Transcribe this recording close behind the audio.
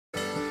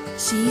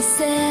She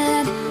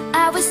said,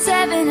 I was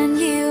 7 and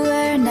you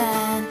were 9.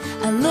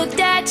 I looked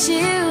at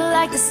you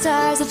like the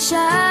stars that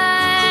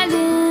shine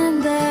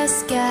in the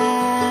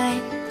sky,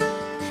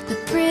 the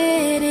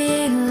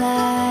pretty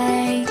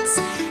lights.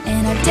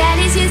 And our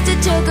daddies used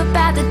to joke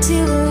about the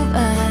two of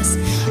us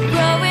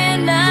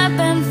growing up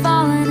and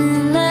falling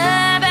in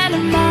love. And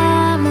our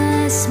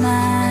mama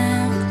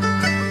smiled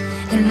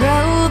and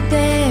rolled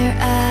their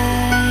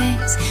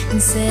eyes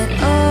and said,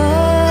 oh,